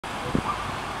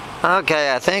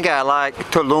Okay, I think I like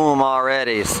Tulum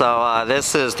already. So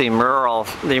this is the murals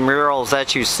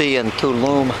that you see in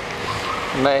Tulum,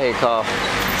 Mexico.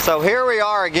 So here we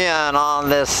are again on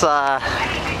this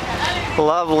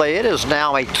lovely, it is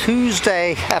now a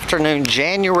Tuesday afternoon,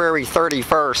 January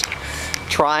 31st,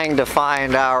 trying to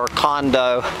find our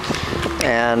condo.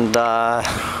 And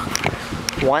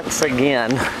once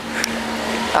again,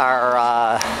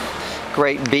 our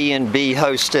great B&B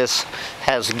hostess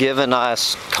has given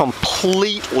us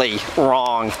completely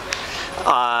wrong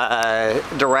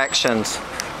directions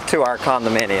to our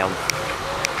condominium.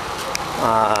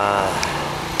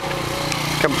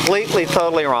 Completely,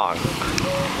 totally wrong.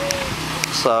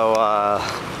 So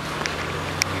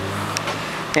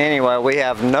anyway, we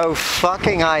have no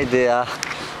fucking idea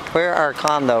where our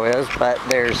condo is, but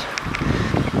there's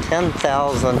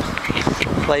 10,000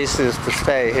 places to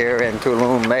stay here in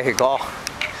Tulum, Mexico.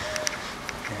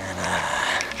 And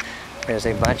there's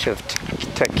a bunch of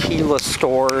tequila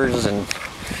stores and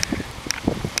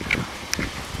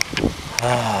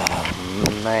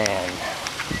oh man,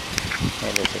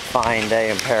 it is a fine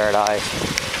day in paradise.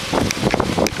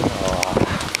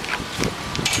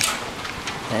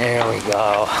 There we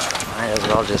go. Might as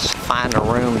well just find a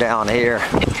room down here.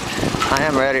 I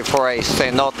am ready for a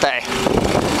cenote.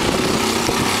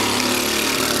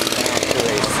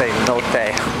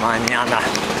 Cenote mañana.